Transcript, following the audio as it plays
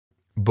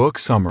Book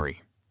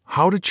Summary: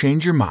 How to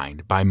Change Your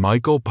Mind by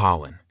Michael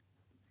Pollan.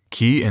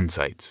 Key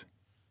Insights: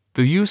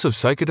 The use of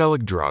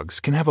psychedelic drugs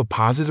can have a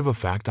positive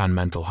effect on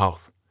mental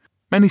health.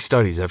 Many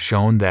studies have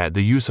shown that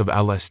the use of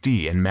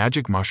LSD and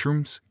magic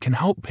mushrooms can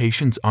help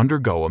patients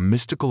undergo a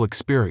mystical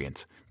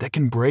experience that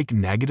can break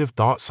negative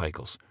thought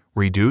cycles,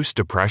 reduce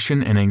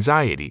depression and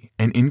anxiety,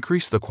 and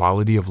increase the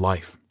quality of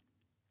life.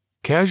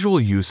 Casual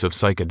use of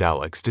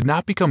psychedelics did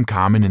not become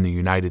common in the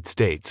United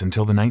States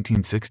until the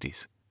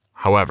 1960s.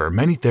 However,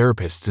 many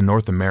therapists in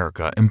North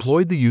America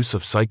employed the use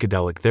of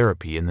psychedelic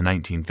therapy in the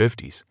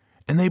 1950s,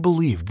 and they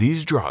believed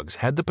these drugs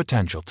had the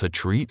potential to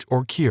treat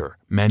or cure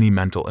many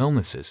mental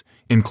illnesses,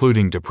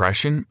 including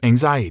depression,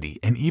 anxiety,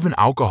 and even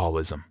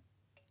alcoholism.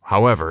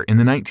 However, in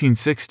the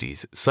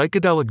 1960s,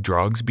 psychedelic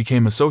drugs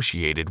became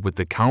associated with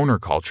the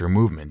counterculture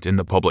movement in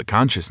the public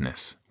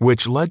consciousness,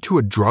 which led to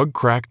a drug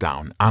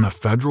crackdown on a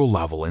federal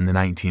level in the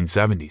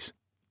 1970s.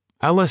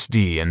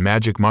 LSD and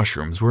magic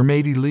mushrooms were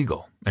made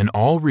illegal, and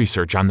all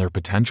research on their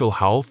potential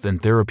health and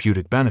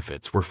therapeutic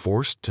benefits were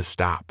forced to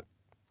stop.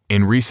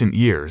 In recent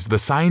years, the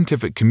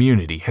scientific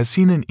community has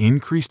seen an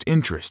increased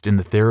interest in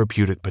the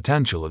therapeutic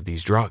potential of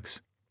these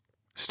drugs.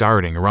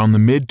 Starting around the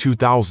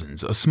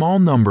mid-2000s, a small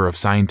number of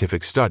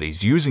scientific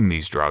studies using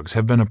these drugs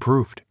have been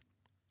approved.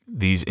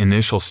 These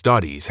initial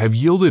studies have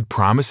yielded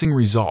promising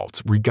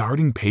results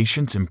regarding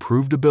patients'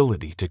 improved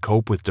ability to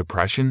cope with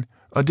depression,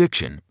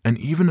 addiction, and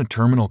even a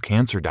terminal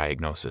cancer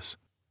diagnosis.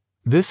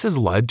 This has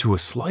led to a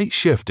slight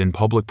shift in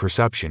public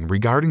perception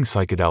regarding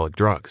psychedelic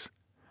drugs.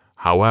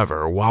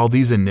 However, while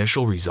these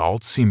initial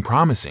results seem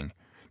promising,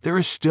 there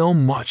is still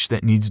much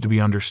that needs to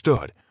be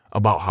understood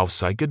about how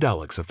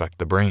psychedelics affect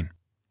the brain.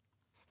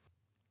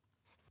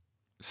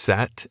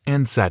 Set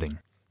and setting.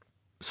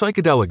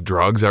 Psychedelic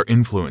drugs are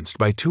influenced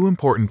by two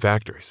important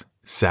factors: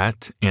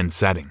 set and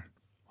setting.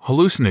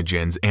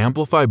 Hallucinogens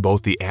amplify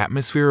both the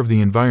atmosphere of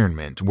the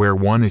environment where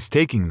one is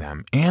taking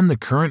them and the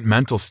current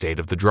mental state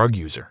of the drug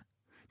user.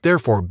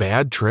 Therefore,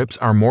 bad trips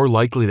are more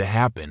likely to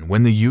happen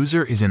when the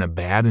user is in a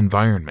bad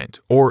environment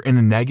or in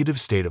a negative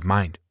state of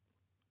mind.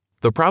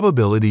 The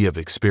probability of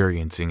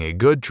experiencing a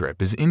good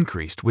trip is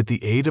increased with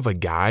the aid of a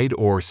guide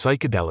or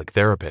psychedelic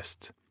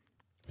therapist.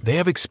 They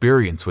have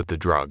experience with the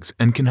drugs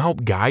and can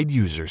help guide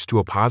users to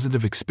a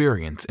positive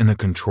experience in a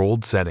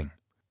controlled setting.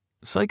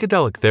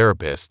 Psychedelic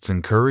therapists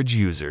encourage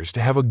users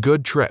to have a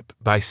good trip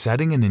by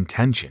setting an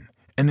intention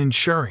and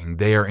ensuring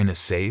they are in a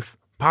safe,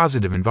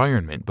 positive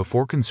environment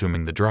before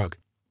consuming the drug.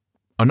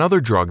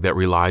 Another drug that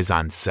relies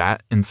on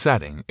set and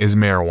setting is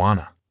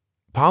marijuana.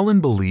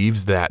 Pollan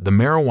believes that the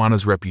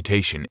marijuana's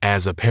reputation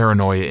as a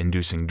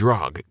paranoia-inducing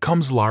drug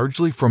comes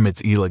largely from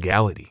its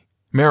illegality.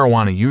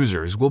 Marijuana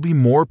users will be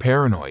more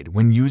paranoid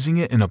when using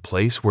it in a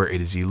place where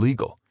it is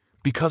illegal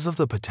because of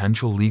the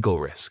potential legal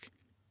risk.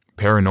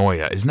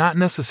 Paranoia is not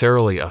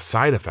necessarily a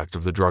side effect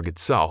of the drug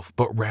itself,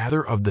 but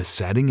rather of the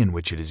setting in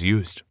which it is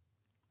used.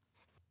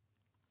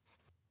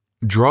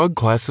 Drug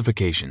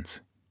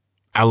classifications.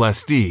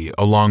 LSD,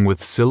 along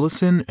with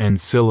psilocin and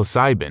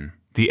psilocybin,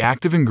 the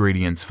active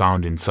ingredients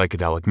found in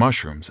psychedelic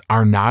mushrooms,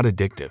 are not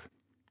addictive.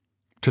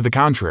 To the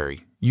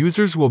contrary,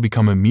 users will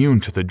become immune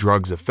to the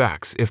drug's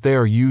effects if they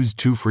are used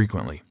too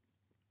frequently.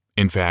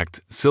 In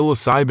fact,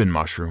 psilocybin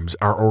mushrooms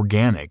are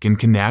organic and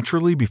can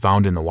naturally be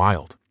found in the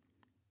wild.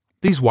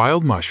 These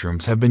wild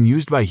mushrooms have been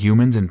used by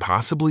humans and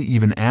possibly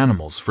even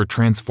animals for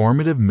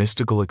transformative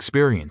mystical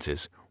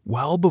experiences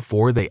well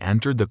before they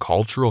entered the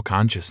cultural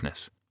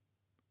consciousness.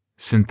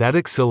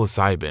 Synthetic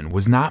psilocybin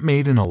was not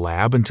made in a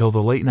lab until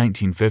the late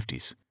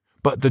 1950s.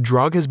 But the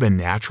drug has been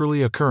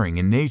naturally occurring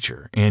in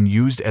nature and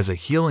used as a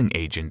healing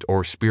agent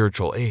or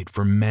spiritual aid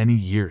for many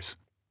years.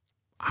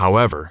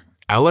 However,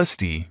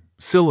 LSD,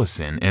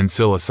 psilocin, and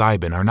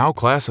psilocybin are now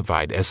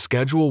classified as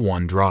Schedule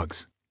I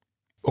drugs.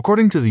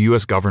 According to the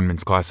U.S.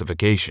 government's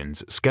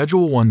classifications,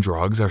 Schedule I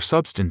drugs are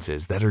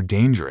substances that are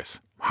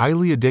dangerous,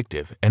 highly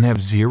addictive, and have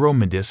zero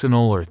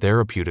medicinal or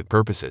therapeutic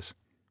purposes.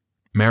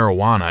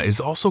 Marijuana is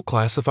also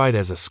classified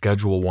as a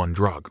Schedule I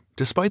drug,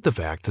 despite the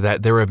fact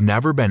that there have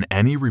never been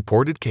any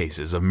reported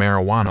cases of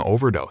marijuana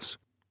overdose.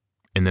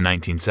 In the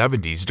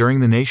 1970s,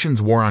 during the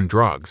nation's war on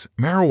drugs,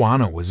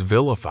 marijuana was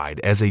vilified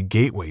as a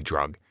gateway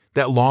drug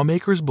that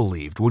lawmakers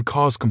believed would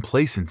cause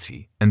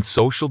complacency and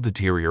social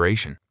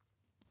deterioration.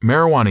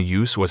 Marijuana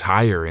use was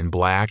higher in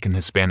Black and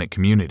Hispanic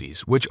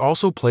communities, which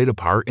also played a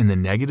part in the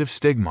negative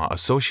stigma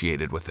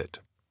associated with it.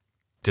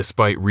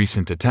 Despite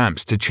recent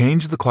attempts to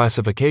change the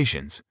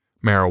classifications,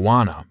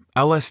 marijuana,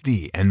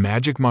 LSD, and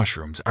magic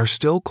mushrooms are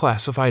still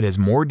classified as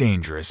more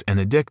dangerous and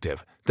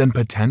addictive than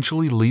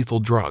potentially lethal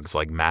drugs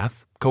like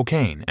meth,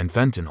 cocaine, and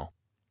fentanyl.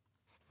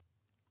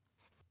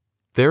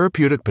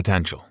 Therapeutic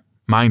potential,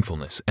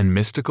 mindfulness, and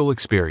mystical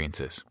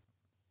experiences.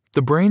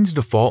 The brain's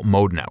default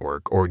mode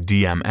network, or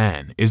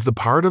DMN, is the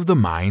part of the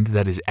mind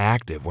that is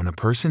active when a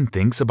person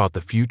thinks about the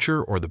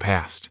future or the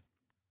past.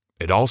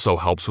 It also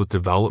helps with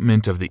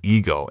development of the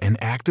ego and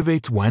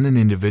activates when an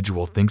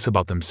individual thinks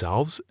about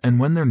themselves and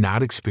when they're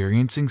not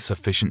experiencing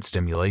sufficient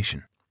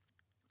stimulation.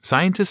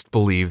 Scientists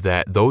believe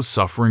that those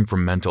suffering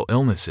from mental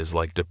illnesses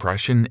like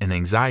depression and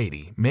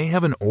anxiety may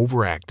have an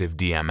overactive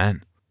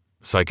DMN.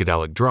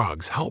 Psychedelic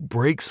drugs help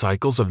break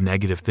cycles of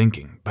negative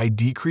thinking by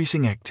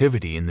decreasing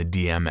activity in the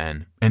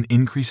DMN and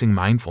increasing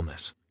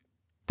mindfulness.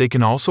 They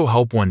can also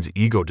help one's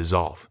ego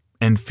dissolve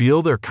and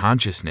feel their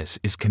consciousness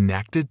is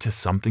connected to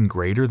something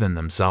greater than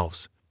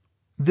themselves.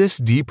 This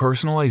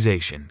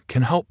depersonalization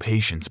can help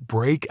patients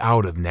break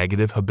out of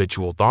negative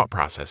habitual thought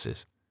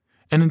processes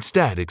and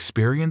instead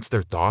experience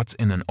their thoughts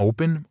in an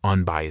open,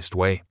 unbiased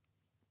way.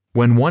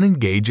 When one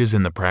engages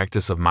in the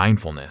practice of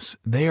mindfulness,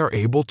 they are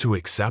able to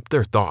accept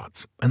their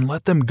thoughts and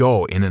let them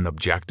go in an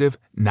objective,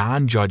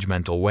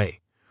 non-judgmental way,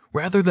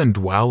 rather than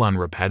dwell on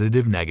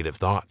repetitive negative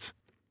thoughts.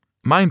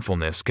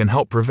 Mindfulness can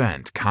help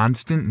prevent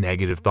constant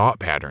negative thought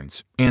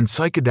patterns, and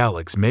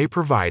psychedelics may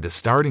provide a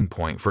starting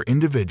point for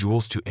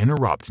individuals to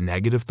interrupt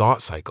negative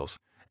thought cycles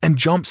and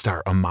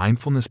jumpstart a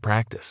mindfulness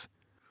practice,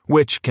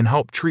 which can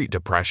help treat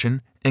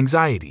depression,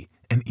 anxiety,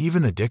 and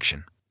even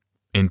addiction.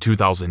 In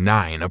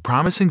 2009, a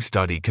promising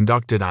study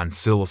conducted on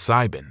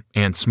psilocybin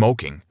and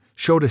smoking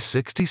showed a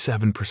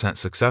 67%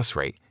 success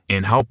rate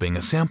in helping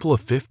a sample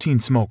of 15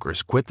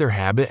 smokers quit their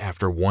habit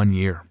after 1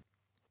 year.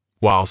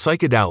 While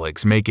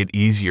psychedelics make it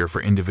easier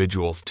for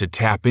individuals to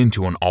tap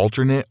into an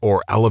alternate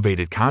or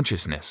elevated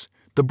consciousness,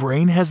 the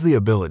brain has the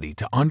ability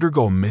to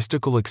undergo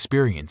mystical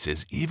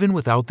experiences even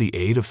without the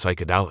aid of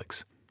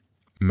psychedelics.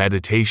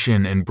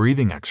 Meditation and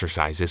breathing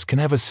exercises can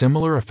have a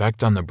similar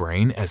effect on the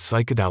brain as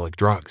psychedelic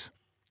drugs.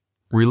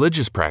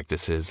 Religious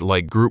practices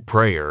like group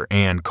prayer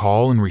and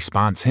call and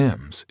response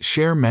hymns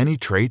share many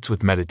traits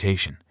with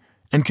meditation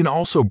and can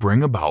also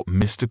bring about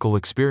mystical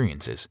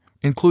experiences,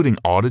 including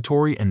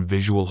auditory and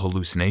visual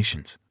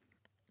hallucinations.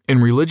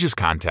 In religious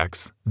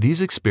contexts,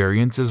 these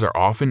experiences are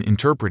often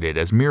interpreted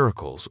as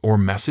miracles or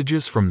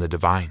messages from the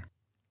divine.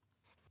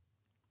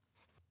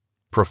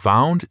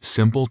 Profound,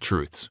 simple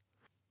truths.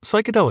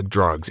 Psychedelic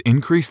drugs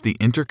increase the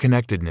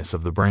interconnectedness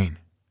of the brain.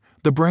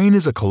 The brain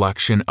is a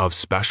collection of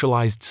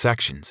specialized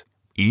sections,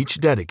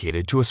 each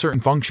dedicated to a certain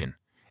function,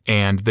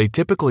 and they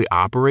typically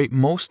operate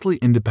mostly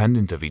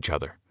independent of each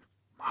other.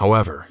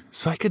 However,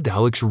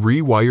 psychedelics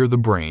rewire the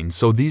brain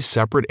so these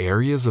separate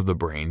areas of the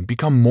brain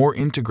become more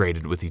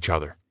integrated with each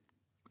other.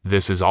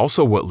 This is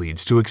also what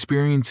leads to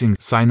experiencing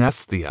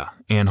synesthesia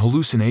and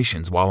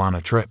hallucinations while on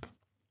a trip.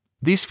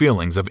 These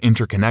feelings of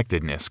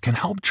interconnectedness can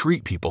help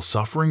treat people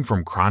suffering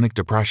from chronic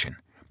depression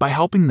by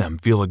helping them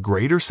feel a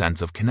greater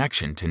sense of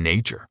connection to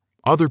nature,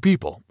 other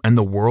people, and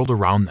the world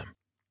around them.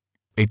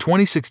 A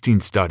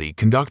 2016 study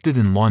conducted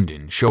in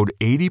London showed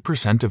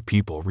 80% of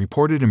people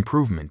reported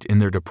improvement in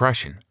their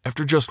depression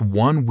after just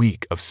 1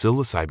 week of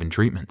psilocybin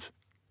treatments.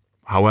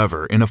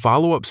 However, in a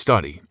follow-up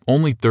study,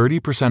 only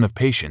 30% of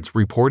patients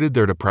reported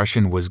their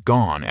depression was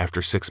gone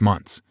after 6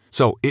 months,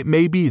 so it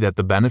may be that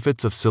the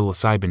benefits of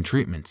psilocybin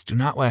treatments do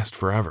not last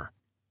forever.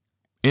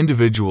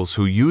 Individuals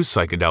who use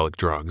psychedelic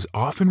drugs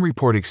often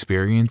report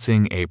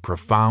experiencing a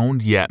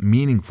profound yet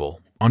meaningful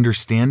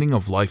understanding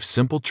of life's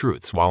simple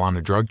truths while on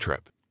a drug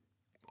trip.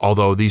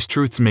 Although these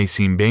truths may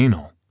seem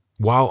banal,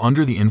 while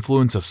under the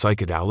influence of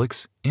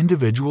psychedelics,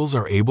 individuals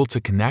are able to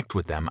connect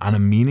with them on a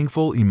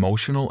meaningful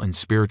emotional and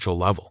spiritual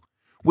level,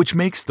 which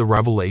makes the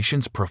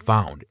revelations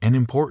profound and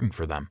important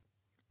for them.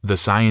 The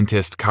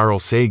scientist Carl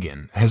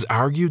Sagan has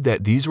argued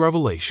that these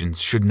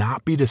revelations should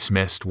not be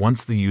dismissed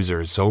once the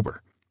user is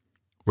sober.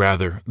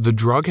 Rather, the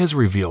drug has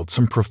revealed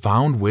some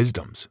profound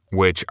wisdoms,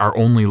 which are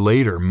only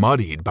later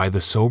muddied by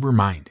the sober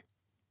mind.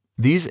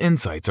 These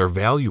insights are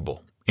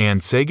valuable,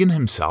 and Sagan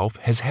himself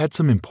has had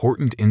some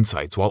important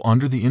insights while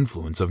under the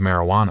influence of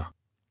marijuana.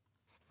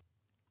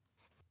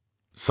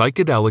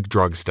 Psychedelic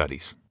drug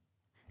studies.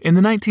 In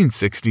the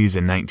 1960s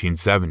and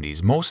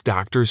 1970s, most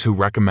doctors who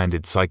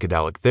recommended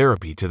psychedelic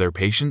therapy to their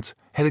patients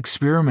had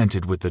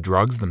experimented with the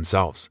drugs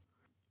themselves.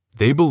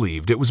 They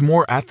believed it was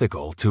more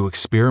ethical to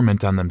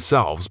experiment on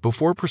themselves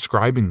before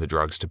prescribing the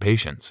drugs to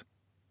patients.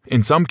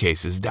 In some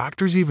cases,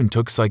 doctors even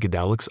took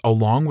psychedelics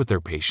along with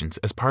their patients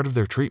as part of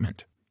their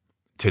treatment.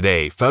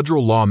 Today,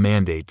 federal law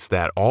mandates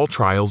that all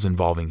trials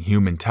involving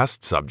human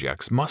test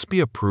subjects must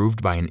be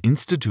approved by an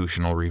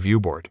institutional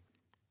review board.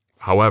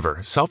 However,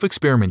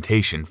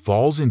 self-experimentation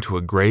falls into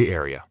a gray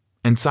area,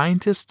 and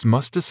scientists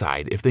must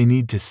decide if they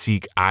need to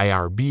seek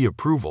IRB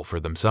approval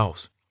for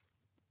themselves.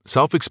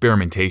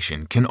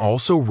 Self-experimentation can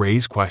also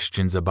raise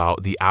questions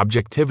about the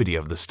objectivity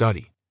of the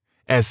study,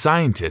 as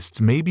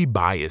scientists may be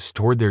biased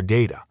toward their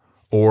data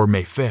or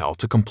may fail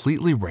to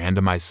completely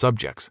randomize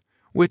subjects,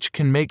 which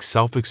can make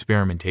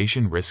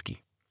self-experimentation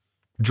risky.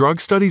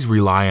 Drug studies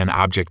rely on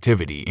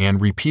objectivity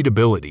and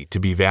repeatability to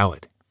be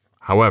valid.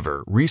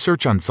 However,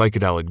 research on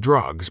psychedelic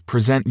drugs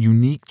present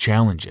unique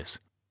challenges.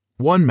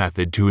 One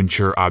method to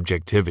ensure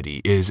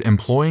objectivity is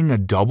employing a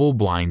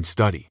double-blind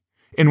study,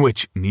 in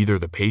which neither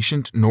the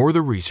patient nor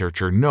the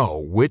researcher know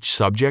which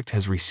subject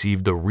has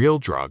received the real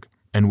drug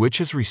and which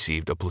has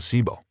received a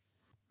placebo.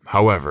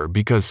 However,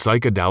 because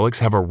psychedelics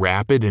have a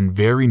rapid and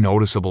very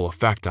noticeable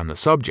effect on the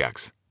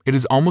subjects, it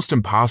is almost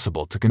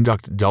impossible to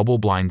conduct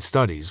double-blind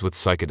studies with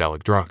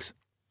psychedelic drugs.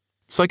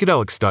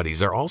 Psychedelic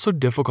studies are also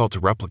difficult to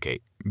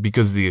replicate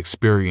because the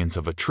experience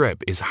of a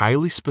trip is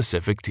highly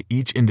specific to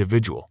each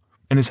individual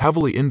and is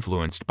heavily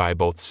influenced by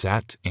both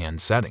set and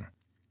setting.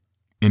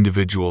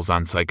 Individuals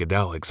on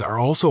psychedelics are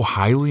also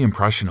highly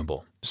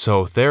impressionable,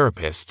 so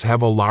therapists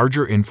have a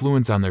larger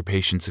influence on their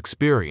patients'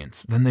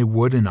 experience than they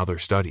would in other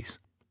studies.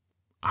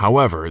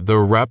 However, the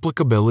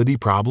replicability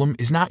problem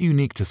is not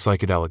unique to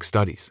psychedelic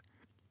studies.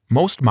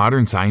 Most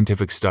modern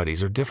scientific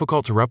studies are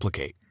difficult to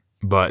replicate,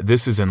 but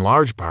this is in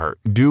large part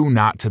due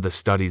not to the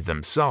studies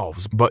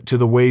themselves, but to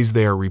the ways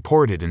they are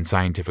reported in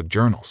scientific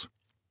journals.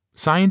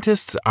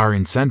 Scientists are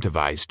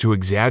incentivized to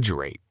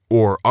exaggerate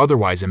or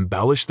otherwise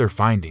embellish their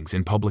findings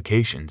in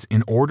publications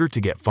in order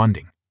to get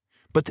funding,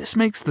 but this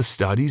makes the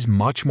studies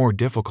much more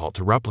difficult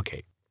to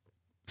replicate.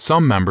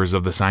 Some members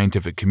of the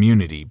scientific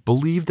community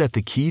believe that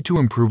the key to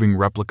improving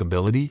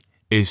replicability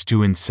is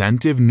to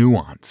incentive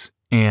nuance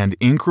and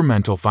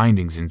incremental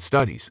findings in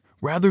studies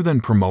rather than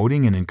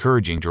promoting and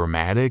encouraging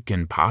dramatic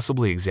and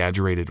possibly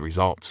exaggerated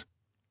results.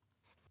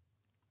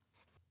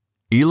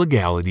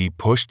 Illegality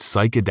pushed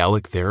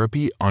psychedelic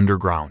therapy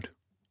underground.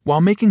 While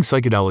making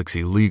psychedelics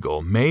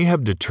illegal may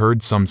have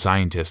deterred some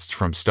scientists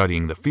from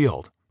studying the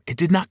field, it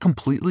did not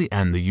completely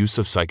end the use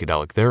of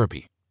psychedelic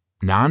therapy.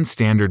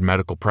 Non-standard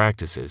medical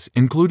practices,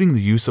 including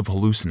the use of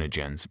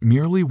hallucinogens,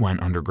 merely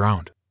went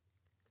underground.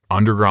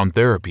 Underground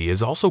therapy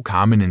is also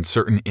common in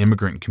certain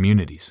immigrant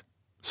communities.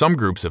 Some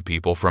groups of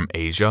people from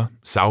Asia,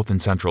 South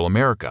and Central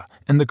America,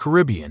 and the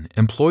Caribbean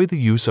employ the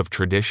use of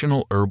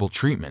traditional herbal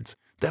treatments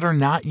that are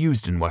not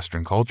used in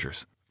Western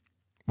cultures.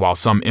 While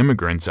some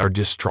immigrants are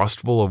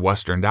distrustful of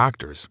Western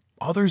doctors,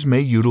 others may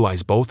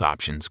utilize both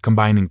options,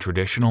 combining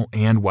traditional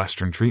and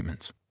Western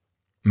treatments.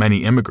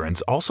 Many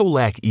immigrants also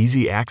lack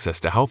easy access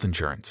to health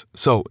insurance,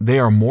 so they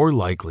are more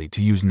likely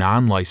to use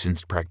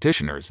non-licensed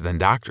practitioners than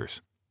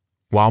doctors.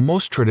 While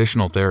most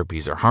traditional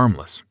therapies are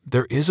harmless,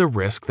 there is a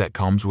risk that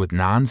comes with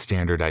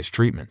non-standardized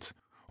treatments,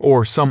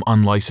 or some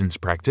unlicensed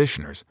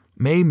practitioners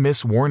may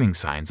miss warning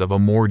signs of a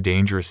more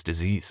dangerous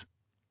disease.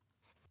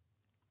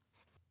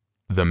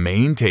 The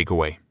main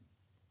takeaway: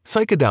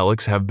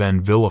 psychedelics have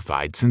been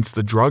vilified since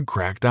the drug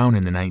crackdown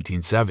in the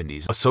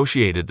 1970s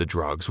associated the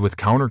drugs with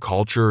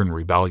counterculture and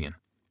rebellion.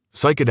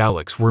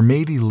 Psychedelics were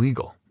made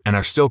illegal and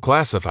are still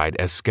classified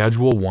as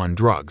Schedule I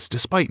drugs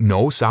despite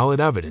no solid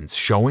evidence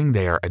showing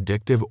they are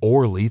addictive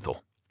or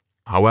lethal.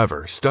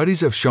 However, studies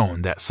have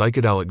shown that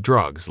psychedelic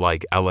drugs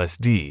like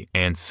LSD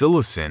and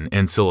psilocin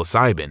and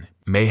psilocybin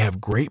may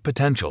have great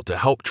potential to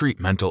help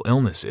treat mental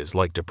illnesses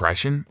like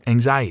depression,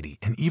 anxiety,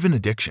 and even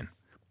addiction.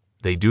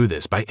 They do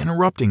this by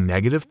interrupting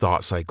negative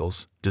thought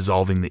cycles,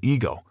 dissolving the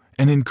ego,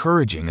 and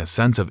encouraging a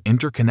sense of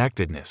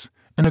interconnectedness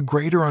and a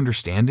greater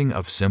understanding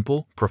of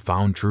simple,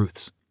 profound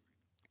truths.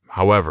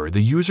 However,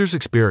 the user's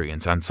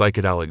experience on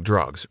psychedelic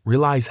drugs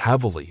relies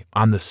heavily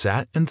on the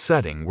set and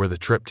setting where the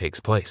trip takes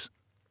place.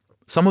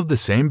 Some of the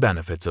same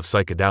benefits of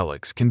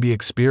psychedelics can be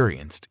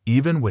experienced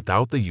even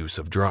without the use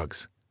of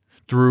drugs,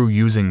 through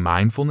using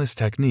mindfulness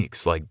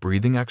techniques like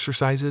breathing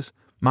exercises,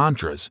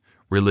 mantras,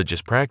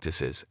 religious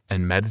practices,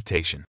 and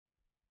meditation.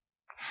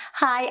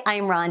 Hi,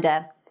 I'm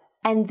Rhonda,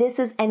 and this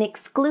is an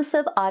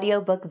exclusive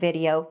audiobook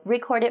video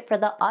recorded for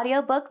the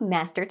Audiobook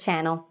Master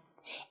Channel.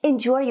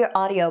 Enjoy your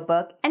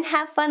audiobook and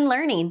have fun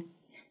learning.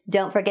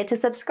 Don't forget to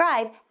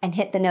subscribe and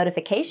hit the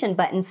notification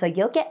button so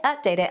you'll get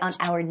updated on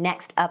our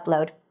next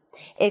upload.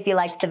 If you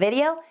liked the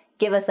video,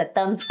 give us a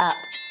thumbs up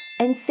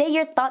and say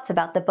your thoughts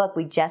about the book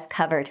we just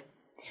covered.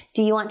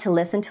 Do you want to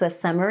listen to a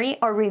summary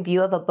or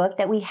review of a book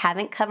that we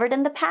haven't covered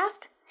in the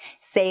past?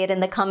 Say it in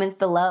the comments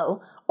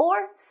below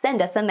or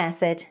send us a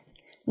message.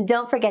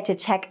 Don't forget to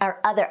check our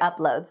other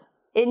uploads.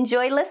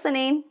 Enjoy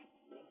listening!